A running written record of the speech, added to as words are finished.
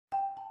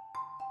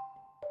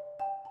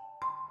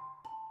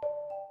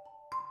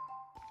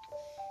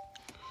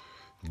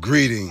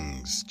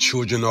Greetings,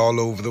 children all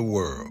over the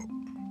world.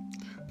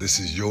 This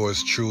is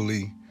yours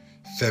truly,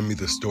 Femi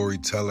the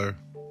Storyteller,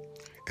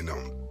 and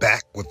I'm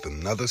back with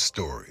another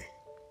story.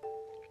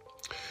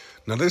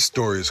 Now this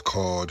story is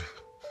called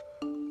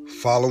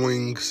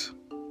Following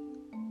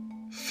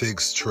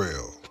Fig's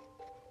Trail.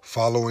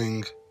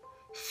 Following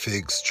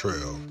Fig's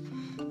Trail.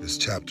 It's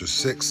chapter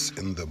 6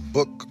 in the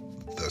book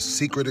The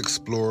Secret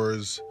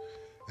Explorers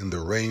and the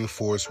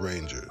Rainforest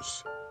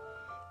Rangers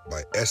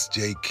by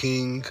S.J.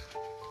 King.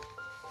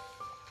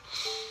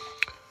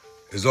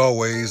 As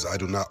always, I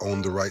do not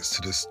own the rights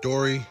to this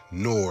story,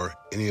 nor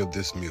any of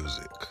this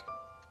music.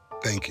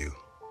 Thank you.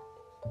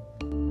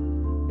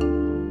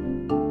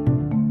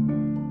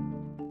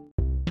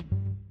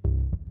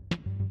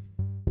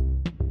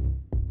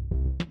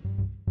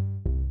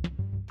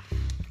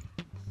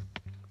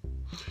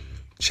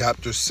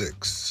 Chapter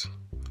 6,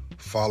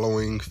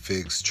 Following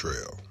Fig's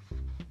Trail.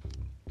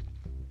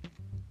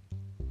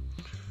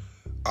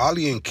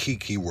 Ollie and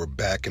Kiki were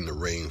back in the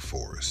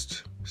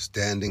rainforest,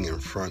 standing in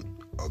front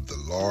of the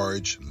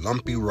large,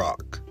 lumpy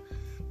rock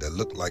that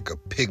looked like a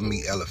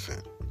pygmy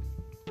elephant.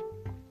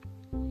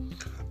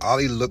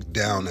 Ollie looked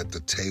down at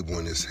the table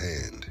in his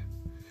hand,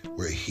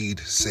 where he'd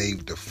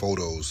saved the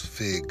photos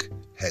Fig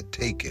had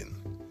taken,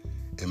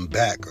 and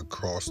back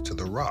across to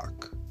the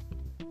rock.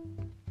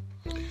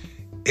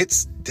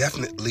 "It's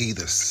definitely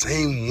the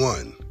same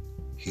one,"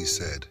 he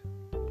said.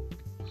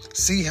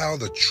 "See how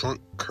the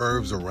trunk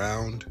curves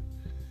around,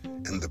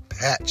 and the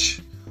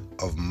patch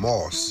of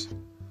moss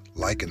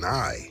like an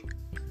eye.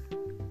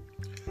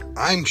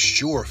 I'm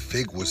sure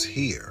Fig was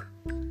here."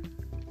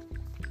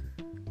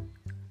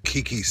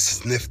 Kiki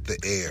sniffed the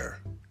air.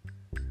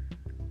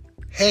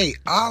 "Hey,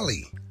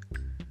 Ollie,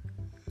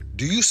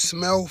 do you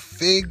smell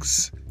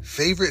Fig's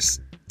favorite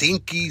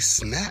stinky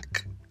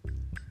snack?"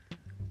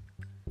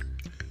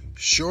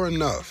 Sure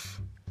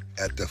enough,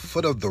 at the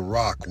foot of the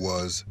rock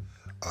was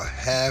a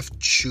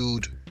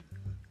half-chewed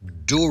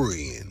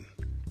durian.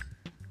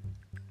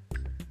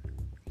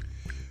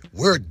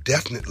 "We're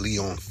definitely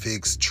on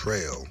Fig's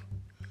trail.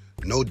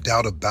 No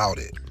doubt about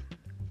it,"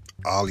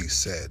 Ollie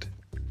said.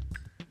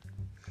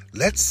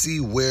 "Let's see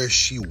where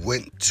she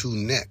went to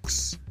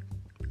next."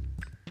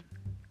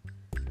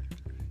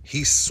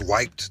 He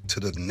swiped to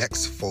the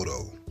next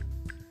photo.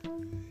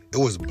 It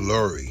was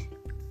blurry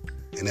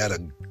and at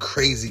a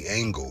crazy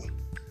angle,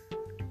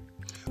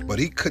 but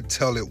he could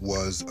tell it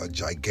was a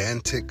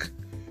gigantic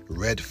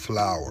red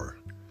flower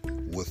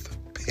with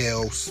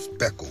pale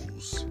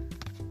speckles.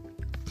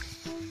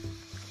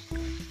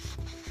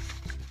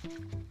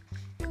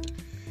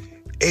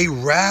 "A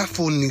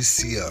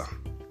Rafflesia,"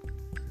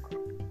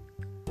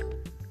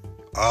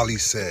 Ollie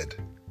said.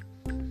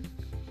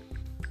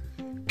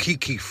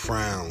 Kiki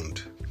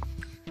frowned.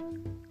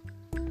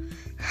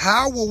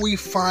 "How will we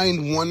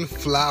find one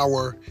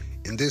flower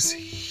in this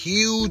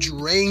huge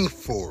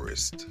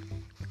rainforest?"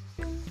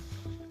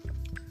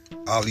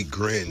 Ollie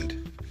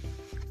grinned.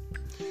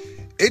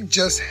 "It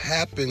just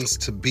happens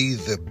to be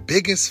the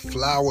biggest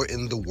flower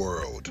in the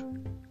world,"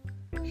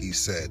 he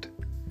said.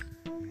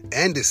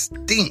 "And it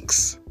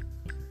stinks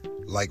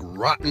like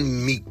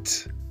rotten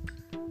meat."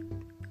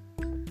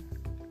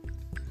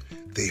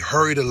 They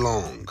hurried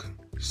along,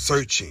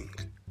 searching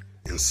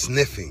and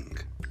sniffing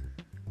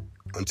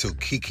until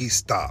Kiki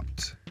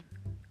stopped.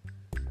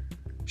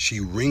 She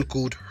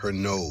wrinkled her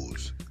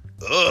nose.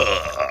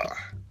 "Ugh!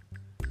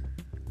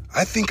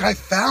 I think I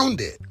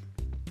found it."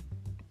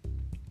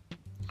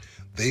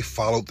 They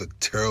followed the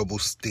terrible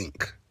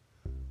stink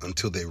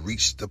until they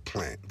reached the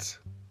plant.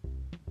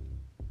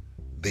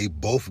 They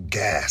both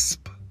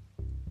gasped.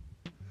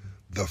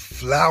 The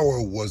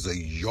flower was a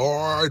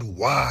yard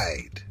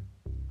wide.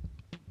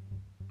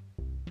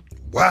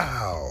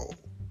 "Wow,"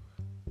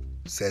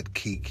 said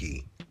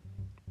Kiki.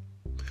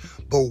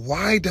 "But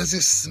why does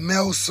it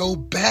smell so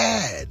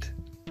bad?"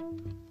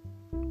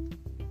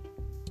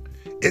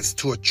 "It's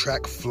to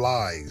attract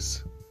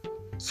flies,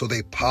 so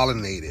they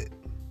pollinate it,"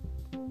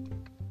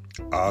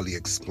 Ollie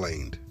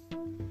explained.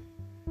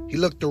 He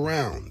looked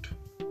around.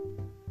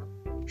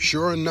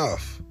 Sure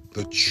enough,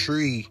 the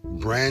tree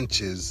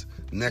branches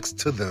next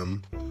to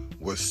them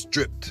were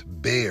stripped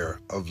bare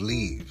of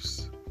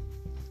leaves.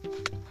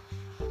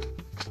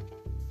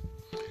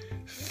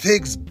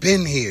 "Fig's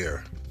been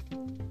here,"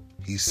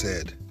 he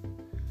said.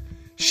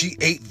 "She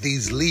ate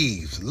these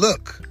leaves.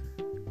 Look.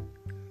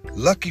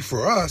 Lucky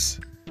for us,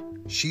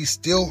 she's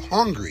still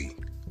hungry."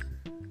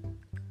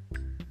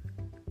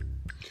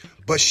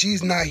 "But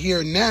she's not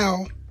here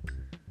now.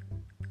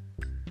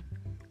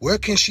 Where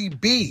can she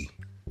be?"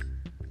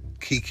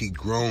 Kiki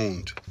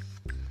groaned.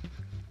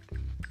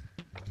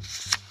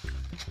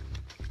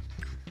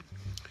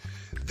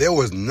 There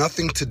was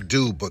nothing to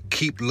do but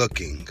keep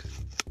looking.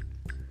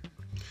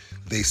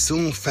 They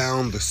soon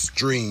found the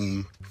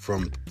stream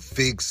from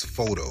Fig's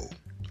photo,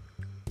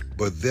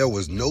 but there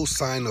was no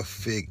sign of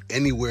Fig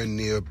anywhere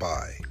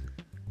nearby.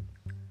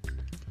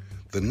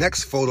 The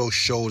next photo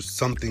showed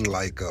something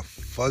like a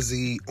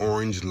fuzzy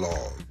orange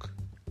log.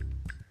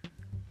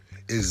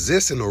 "Is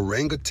this an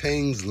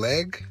orangutan's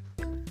leg?"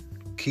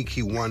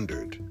 Kiki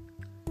wondered.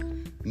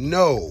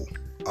 No,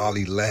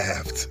 Ollie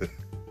laughed.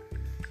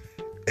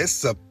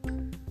 It's a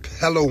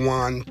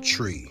Palawan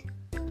tree.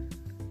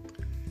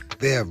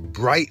 They have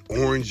bright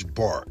orange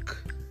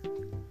bark.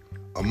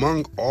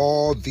 Among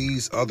all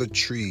these other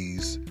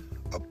trees,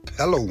 a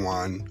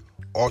Palawan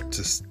ought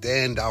to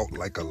stand out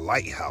like a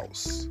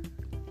lighthouse.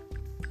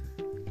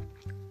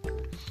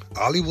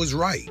 Ollie was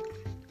right.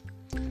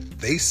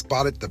 They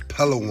spotted the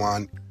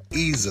Palawan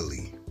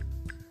easily,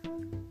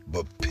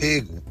 but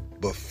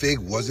Fig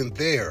wasn't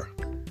there,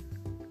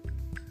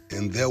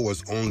 and there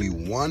was only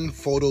one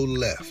photo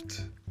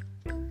left.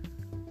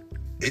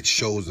 It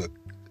showed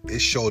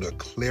a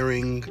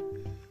clearing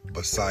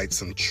beside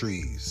some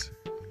trees.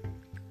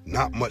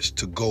 Not much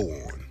to go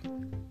on.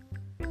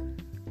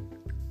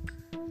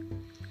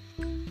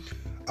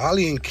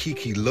 Ollie and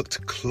Kiki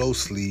looked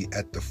closely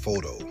at the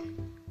photo.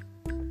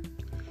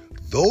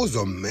 Those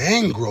are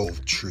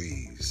mangrove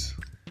trees,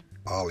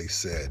 Ollie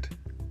said.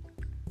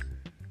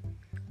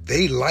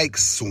 They like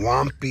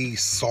swampy,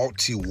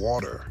 salty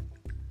water.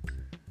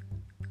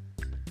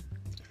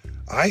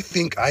 I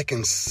think I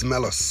can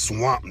smell a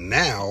swamp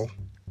now,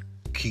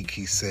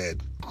 Kiki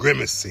said,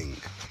 grimacing.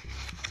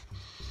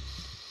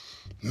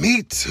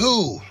 Me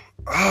too.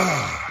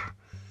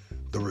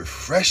 The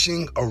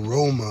refreshing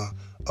aroma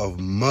of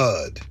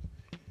mud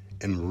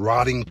and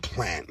rotting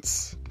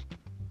plants.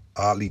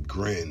 Ollie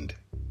grinned.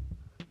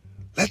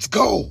 Let's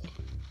go.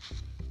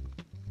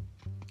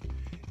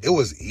 It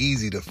was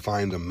easy to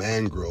find the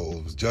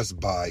mangroves just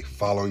by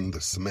following the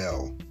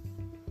smell.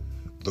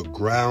 The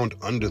ground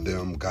under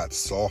them got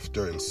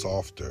softer and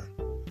softer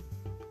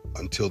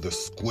until the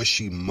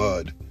squishy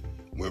mud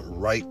went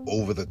right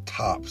over the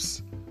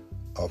tops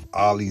of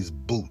Ollie's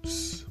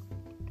boots.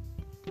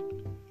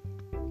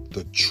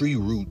 The tree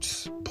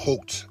roots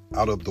poked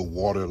out of the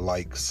water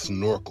like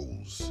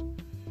snorkels,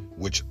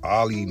 which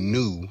Ollie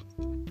knew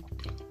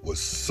was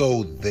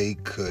so they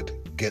could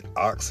get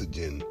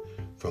oxygen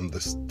from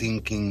the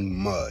stinking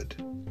mud.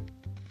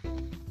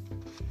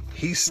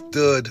 He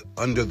stood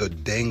under the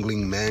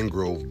dangling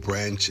mangrove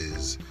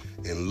branches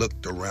and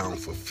looked around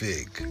for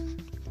Fig.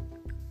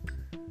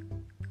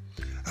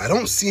 I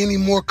don't see any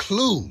more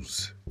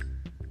clues,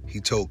 he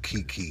told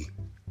Kiki.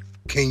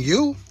 Can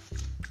you?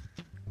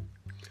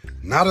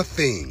 Not a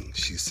thing,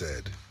 she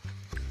said.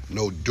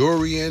 No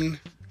durian,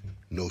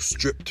 no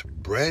stripped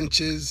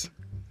branches,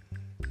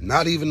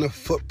 not even a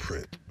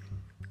footprint.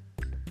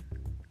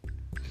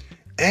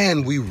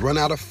 And we run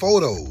out of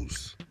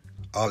photos.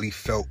 Ollie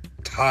felt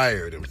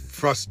tired and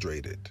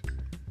frustrated.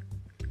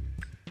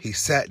 He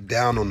sat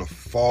down on a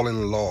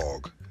fallen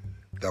log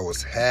that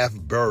was half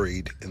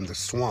buried in the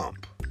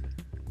swamp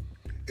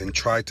and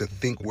tried to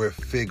think where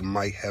Fig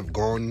might have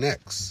gone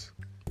next.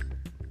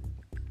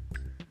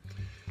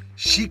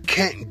 She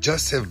can't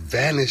just have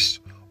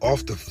vanished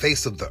off the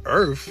face of the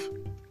earth,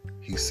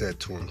 he said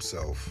to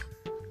himself.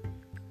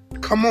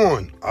 Come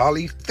on,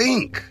 Ollie,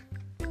 think.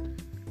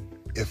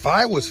 If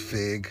I was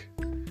Fig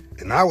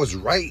and I was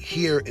right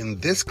here in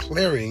this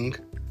clearing,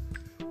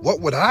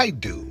 what would I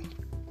do?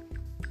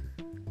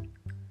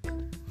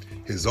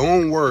 His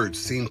own words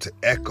seemed to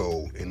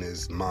echo in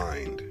his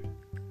mind.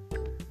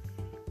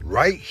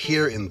 Right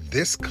here in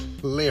this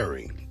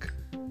clearing.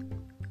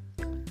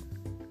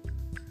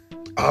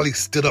 Ollie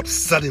stood up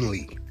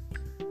suddenly.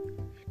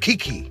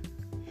 Kiki,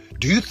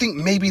 do you think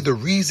maybe the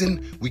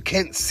reason we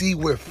can't see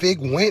where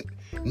Fig went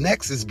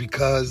next is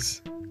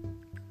because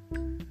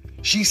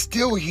she's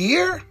still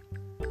here?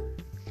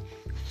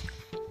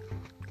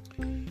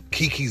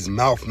 Kiki's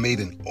mouth made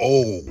an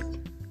O.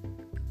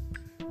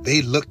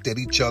 They looked at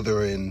each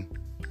other and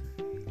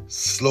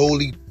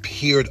slowly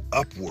peered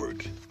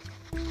upward.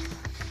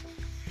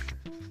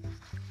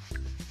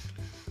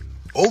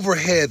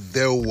 Overhead,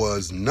 there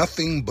was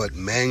nothing but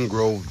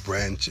mangrove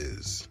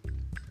branches.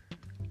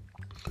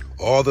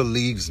 All the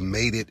leaves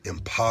made it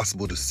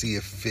impossible to see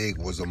if Fig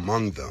was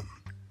among them.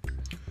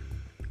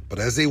 But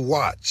as they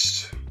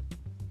watched,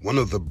 one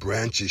of the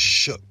branches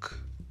shook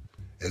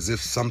as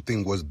if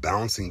something was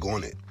bouncing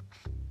on it.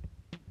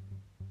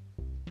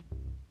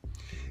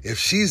 If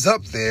she's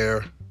up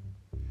there,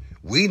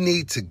 we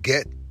need to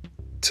get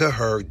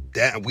her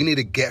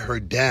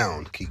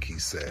down, Kiki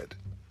said.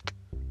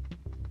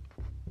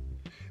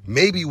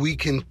 Maybe we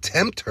can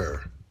tempt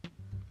her,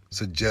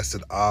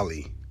 suggested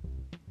Ollie.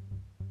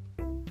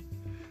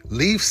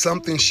 Leave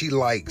something she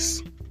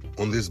likes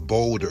on this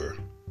boulder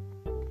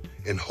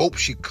and hope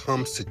she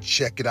comes to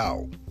check it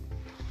out.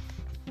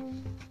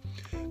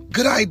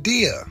 Good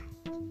idea.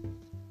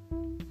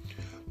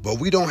 But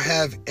we don't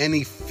have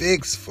any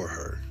figs for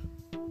her.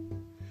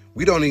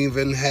 We don't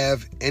even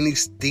have any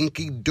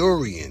stinky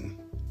durian.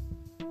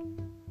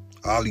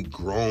 Ollie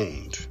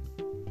groaned.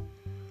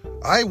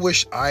 I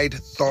wish I'd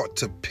thought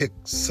to pick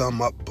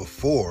some up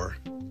before.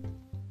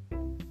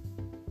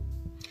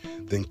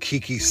 Then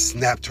Kiki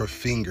snapped her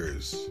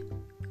fingers.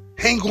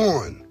 Hang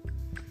on.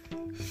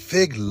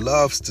 Fig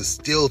loves to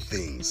steal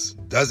things,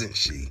 doesn't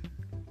she?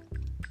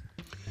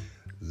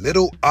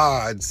 Little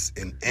odds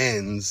and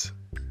ends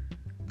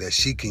that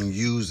she can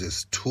use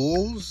as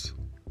tools?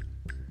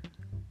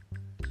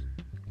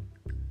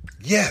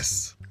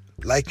 Yes,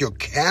 like your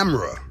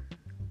camera,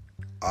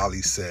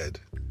 Ollie said.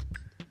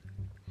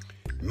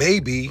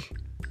 Maybe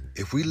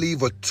if we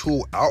leave a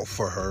tool out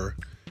for her,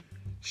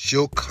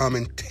 she'll come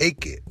and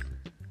take it,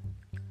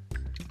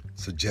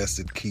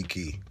 suggested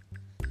Kiki.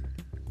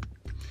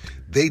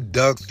 They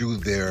dug through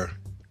the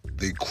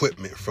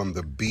equipment from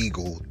the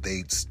Beagle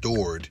they'd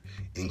stored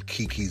in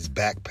Kiki's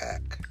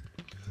backpack,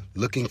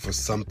 looking for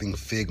something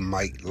Fig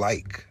might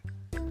like.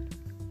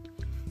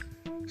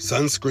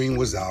 Sunscreen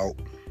was out.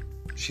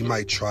 She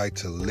might try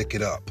to lick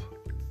it up.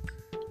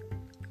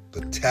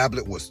 The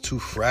tablet was too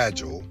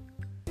fragile.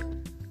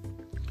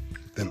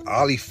 Then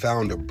Ollie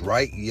found a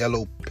bright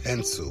yellow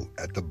pencil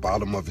at the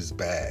bottom of his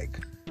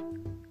bag.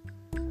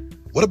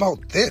 What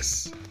about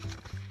this?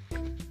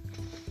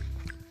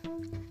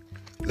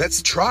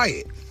 Let's try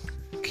it,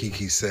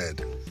 Kiki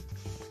said.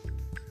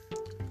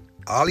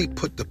 Ollie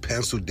put the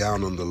pencil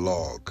down on the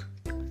log.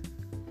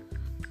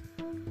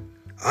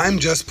 I'm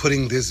just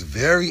putting this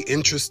very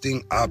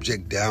interesting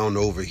object down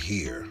over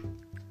here,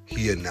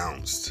 he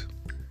announced,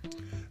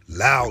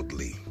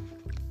 loudly.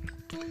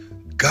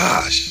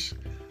 Gosh,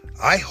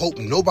 I hope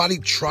nobody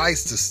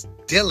tries to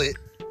steal it.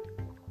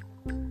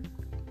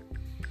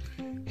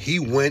 He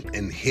went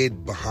and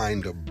hid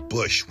behind a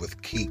bush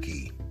with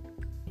Kiki,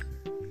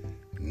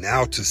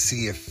 now to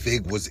see if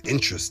Fig was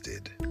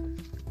interested.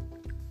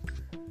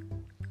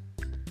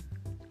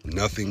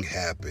 Nothing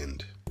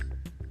happened.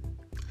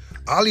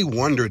 Ollie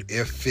wondered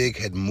if Fig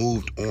had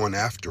moved on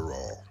after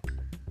all,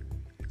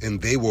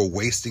 and they were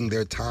wasting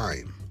their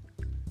time.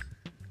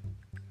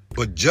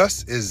 But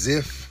just as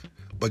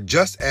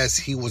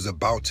he was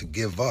about to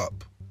give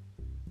up,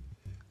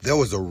 there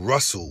was a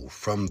rustle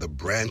from the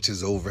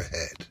branches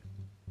overhead.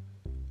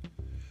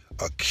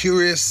 A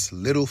curious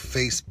little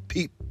face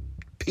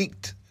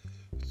peeked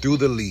through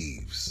the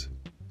leaves.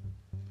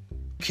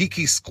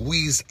 Kiki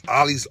squeezed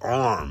Ollie's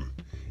arm,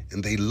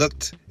 and they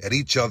looked at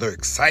each other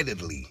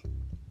excitedly.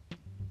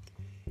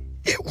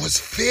 It was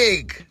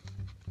Fig!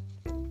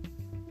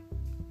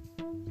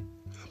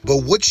 But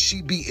would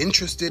she be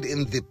interested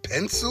in the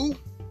pencil?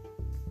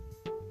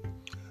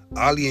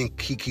 Ollie and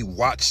Kiki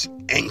watched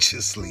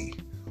anxiously,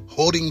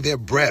 holding their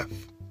breath.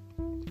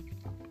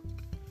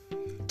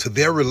 To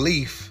their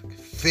relief,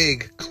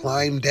 Fig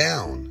climbed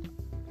down.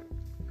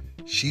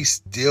 She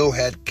still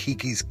had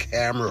Kiki's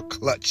camera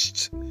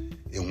clutched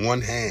in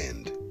one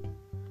hand.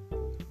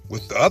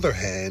 With the other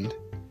hand,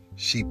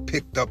 she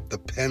picked up the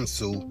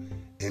pencil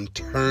and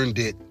turned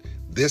it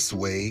this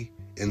way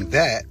and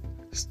that,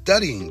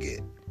 studying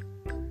it.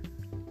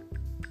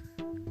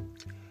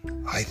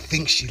 I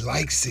think she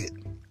likes it,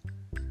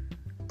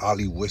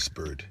 Ollie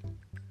whispered.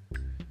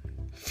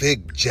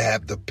 Fig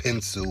jabbed the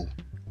pencil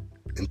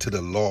into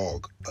the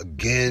log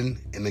again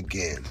and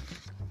again.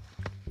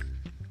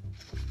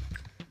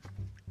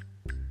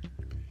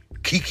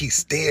 Kiki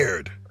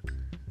stared.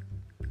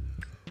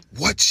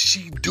 What's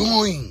she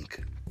doing?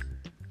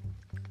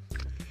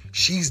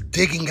 She's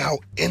digging out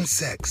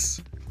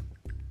insects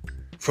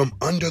from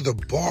under the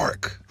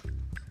bark,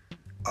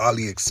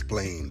 Ollie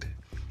explained.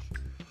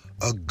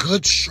 A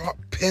good sharp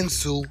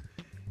pencil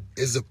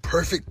is a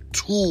perfect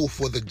tool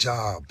for the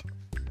job.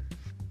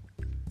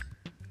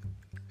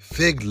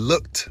 Fig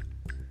looked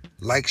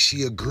like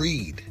she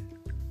agreed.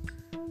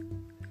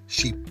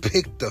 She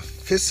picked a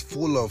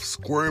fistful of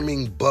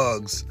squirming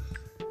bugs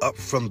up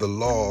from the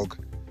log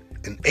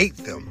and ate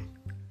them.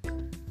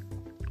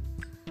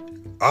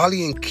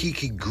 Ollie and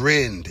Kiki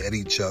grinned at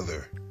each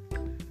other.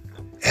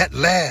 At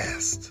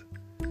last,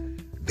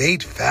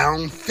 they'd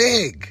found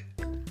Fig.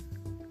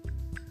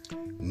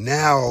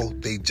 Now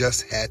they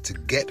just had to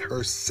get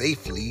her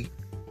safely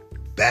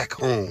back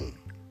home.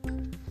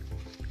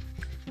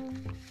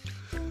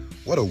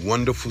 What a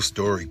wonderful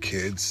story,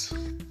 kids.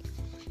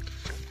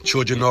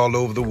 Children all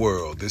over the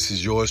world. This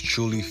is yours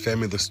truly,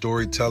 Femi the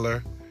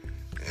Storyteller.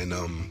 And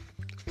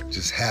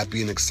just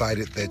happy and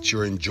excited that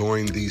you're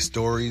enjoying these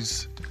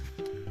stories.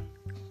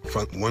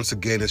 Once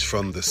again, it's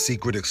from The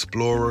Secret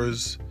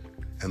Explorers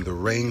and The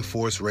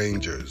Rainforest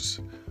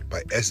Rangers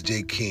by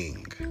S.J.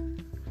 King.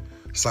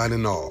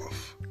 Signing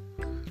off.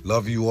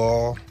 Love you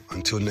all.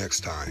 Until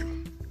next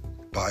time.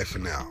 Bye for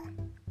now.